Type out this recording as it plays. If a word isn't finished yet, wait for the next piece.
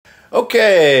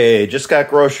Okay, just got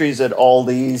groceries at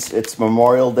Aldi's. It's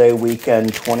Memorial Day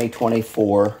weekend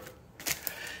 2024. You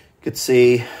could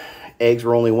see eggs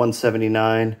were only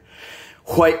 $1.79.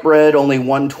 White bread only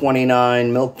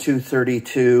 $1.29. Milk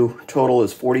 $2.32. Total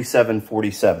is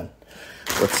 $47.47.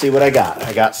 Let's see what I got.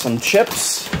 I got some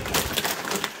chips.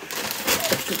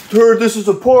 Heard this is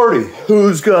a party.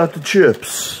 Who's got the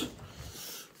chips?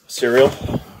 Cereal.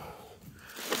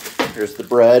 Here's the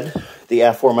bread. The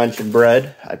aforementioned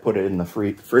bread. I put it in the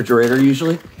refrigerator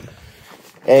usually.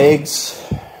 Eggs.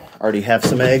 Already have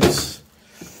some eggs.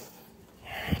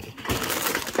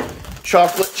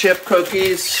 Chocolate chip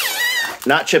cookies.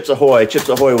 Not Chips Ahoy. Chips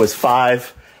Ahoy was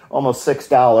 $5, almost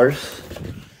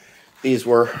 $6. These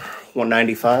were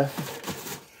 $1.95.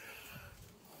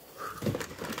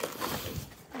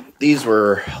 These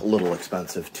were a little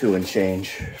expensive, 2 and change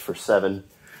for 7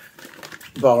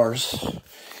 bars.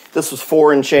 This was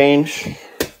 4 and change.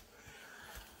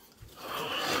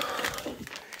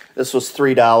 This was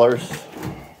 $3.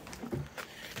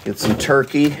 Get some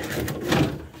turkey,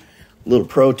 a little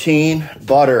protein,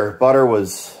 butter. Butter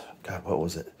was, God, what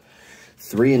was it?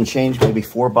 3 and change, maybe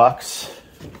 $4.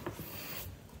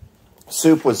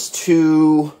 Soup was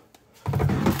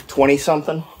 $2.20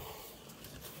 something.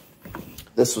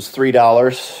 This was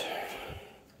 $3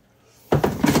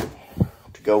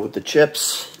 to go with the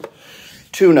chips.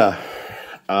 Tuna,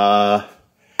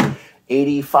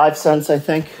 85 cents, I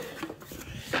think.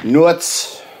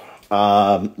 Nuts,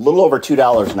 a little over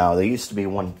 $2 now. They used to be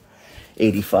 $1.85,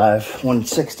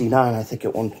 $1.69, I think,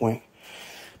 at one point.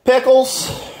 Pickles,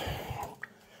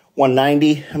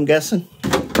 $1.90, I'm guessing.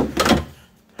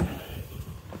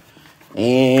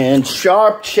 And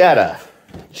sharp cheddar.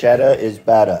 Cheddar is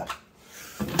better.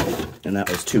 And that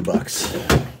was $2.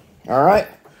 All right.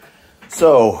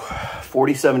 So,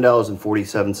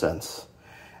 $47.47.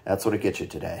 That's what it gets you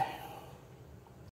today.